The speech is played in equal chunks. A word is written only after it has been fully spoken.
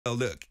Well,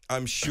 look,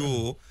 I'm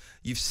sure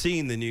you've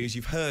seen the news,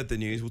 you've heard the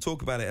news. We'll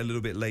talk about it a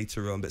little bit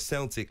later on. But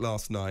Celtic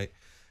last night,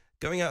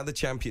 going out of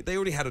the they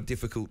already had a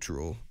difficult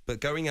draw, but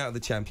going out of the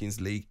Champions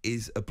League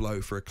is a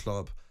blow for a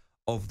club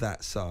of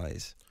that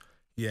size.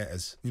 Yeah, it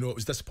is. You know, it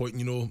was disappointing.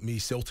 You know, me,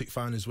 Celtic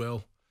fan as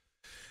well.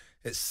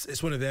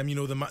 It's one of them. You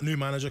know, the new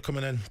manager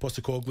coming in,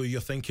 Postecoglou.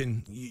 You're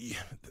thinking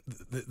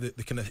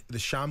the kind of the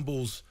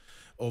shambles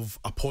of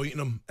appointing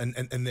him and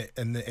in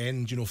the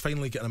end. You know,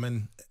 finally getting him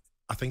in.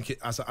 I think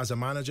as a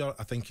manager,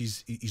 I think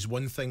he's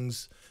won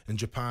things in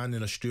Japan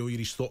and Australia.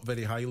 He's thought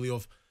very highly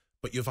of,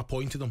 but you've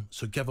appointed him,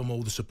 so give him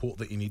all the support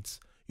that he needs.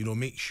 You know,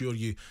 make sure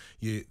that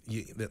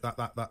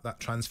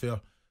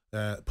transfer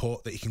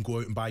pot that he can go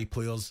out and buy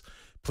players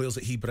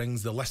that he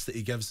brings, the list that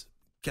he gives.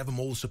 Give him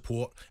all the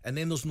support, and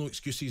then there's no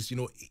excuses. You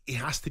know, he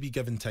has to be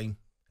given time.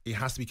 He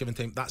has to be given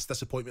time. That's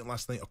disappointment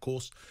last night, of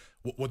course.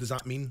 What does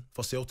that mean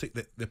for Celtic?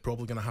 That they're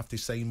probably going to have to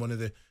sign one of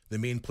the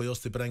main players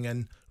to bring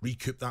in,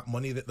 recoup that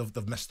money that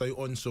they've missed out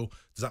on. So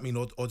does that mean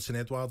Odsonne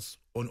Edouard's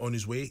on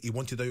his way? He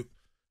wanted out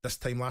this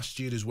time last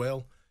year as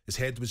well. His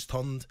head was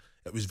turned.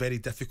 It was very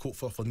difficult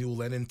for Neil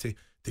Lennon to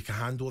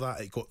handle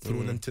that. It got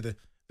thrown into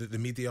the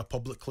media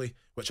publicly,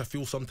 which I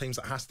feel sometimes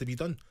it has to be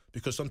done,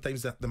 because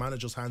sometimes the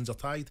manager's hands are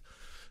tied.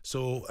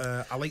 So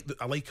I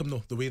like him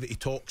though, the way that he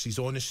talks. He's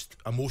honest,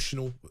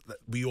 emotional.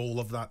 We all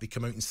love that. They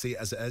come out and say it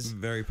as it is.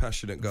 Very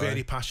passionate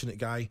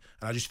guy.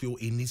 And I just feel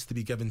he needs to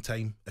be given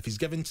time. If he's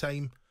given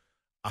time,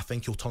 I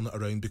think he'll turn it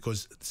around,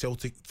 because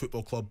Celtic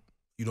Football Club,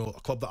 you know,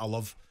 a club that I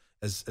love,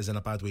 is in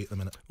a bad way at the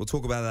minute. We'll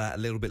talk about that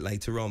a little bit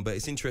later on, but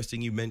it's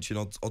interesting you mentioned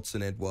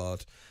Odsonne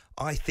Edouard.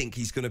 I think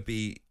he's going to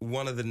be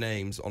one of the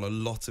names on a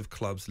lot of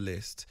clubs'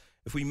 list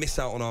if we miss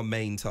out on our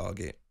main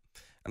target.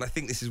 And I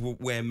think this is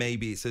where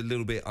maybe it's a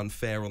little bit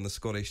unfair on the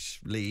Scottish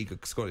League or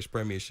Scottish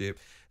Premiership,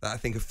 that I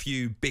think a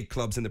few big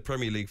clubs in the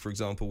Premier League, for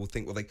example, will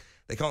think, well,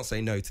 they can't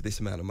say no to this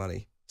amount of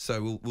money.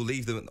 So we'll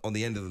leave them on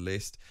the end of the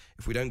list.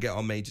 If we don't get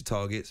our major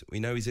targets, we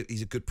know he's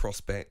a good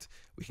prospect.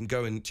 We can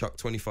go and chuck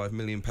 £25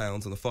 million on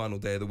the final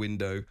day of the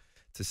window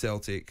to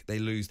Celtic. They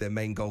lose their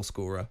main goal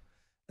scorer.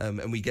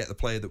 And we get the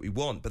player that we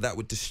want, but that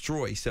would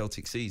destroy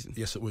Celtic's season.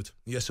 Yes, it would.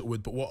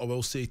 But what I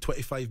will say,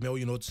 25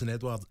 million Odsonne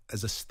Edouard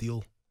is a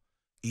steal.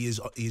 He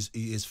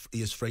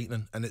is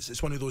frightening, and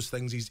it's one of those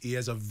things. He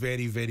is a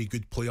very, very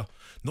good player.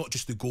 Not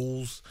just the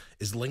goals,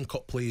 his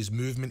link-up play, his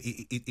movement.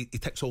 He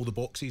ticks all the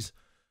boxes,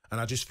 and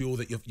I just feel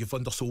that you've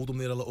undersold him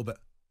there a little bit.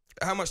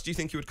 How much do you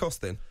think he would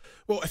cost then?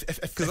 Well,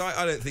 because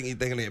I don't think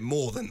they're going to get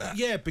more than that.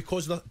 Yeah,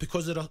 because they're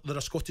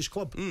a Scottish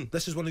club.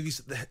 This is one of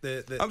these.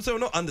 I'm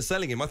not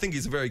underselling him. I think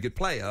he's a very good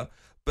player,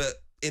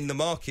 but in the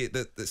market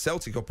that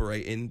Celtic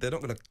operate in, they're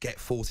not going to get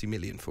 40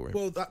 million for him.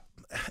 Well,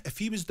 if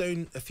he was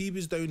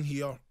down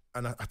here.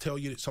 And I tell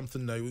you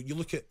something now. You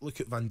look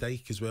at Van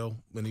Dijk as well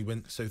when he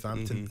went to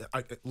Southampton.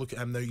 I look at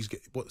him now. He's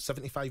got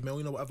 75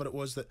 million or whatever it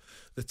was that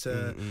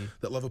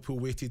Liverpool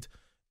waited.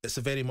 It's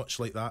a very much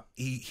like that.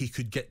 He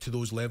could get to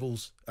those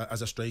levels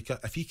as a striker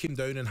if he came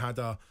down and had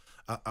a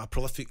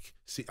prolific.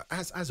 See,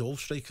 as all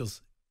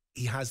strikers,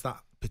 he has that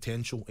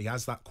potential. He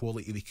has that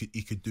quality.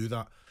 He could do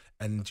that.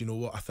 And you know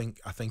what? I think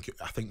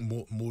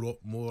more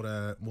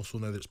so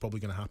now that it's probably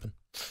going to happen.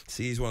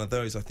 See, he's one of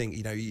those. I think,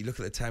 you know, you look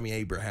at the Tammy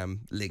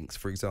Abraham links,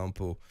 for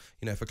example.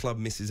 You know, if a club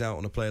misses out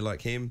on a player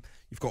like him,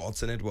 you've got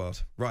Odsonne Edouard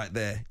right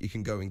there. You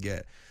can go and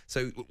get.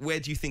 So, where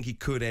do you think he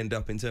could end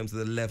up in terms of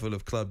the level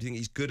of club? Do you think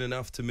he's good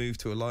enough to move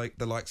to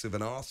the likes of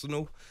an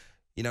Arsenal?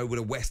 You know, would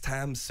a West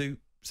Ham suit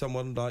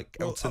someone like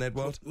Odsonne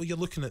Edouard? Well, you're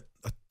looking at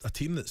a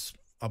team that's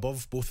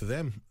above both of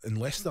them in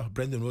Leicester.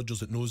 Brendan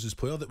Rodgers, that knows his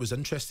player, that was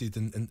interested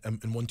and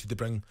wanted to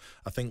bring.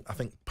 I think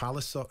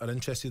Palace are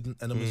interested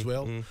in him as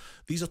well.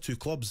 These are two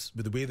clubs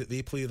with the way that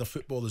they play their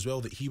football as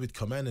well, that he would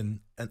come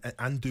in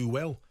and do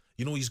well.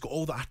 You know, he's got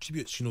all the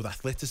attributes. You know, the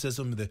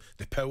athleticism, the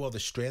power,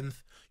 the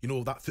strength. You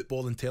know, that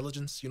football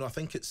intelligence. You know, I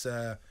think it's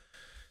I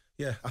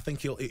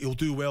think he'll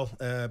do well.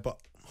 But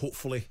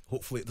hopefully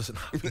it doesn't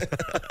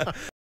happen.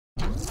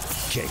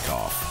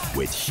 Kick-off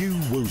with Hugh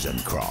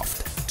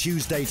Wozencroft.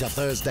 Tuesday to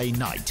Thursday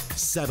night,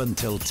 7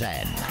 till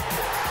 10.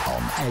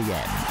 On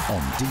AM,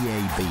 on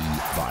DAB,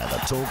 via the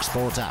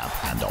talkSPORT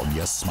app and on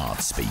your smart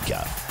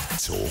speaker.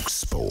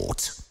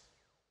 talkSPORT.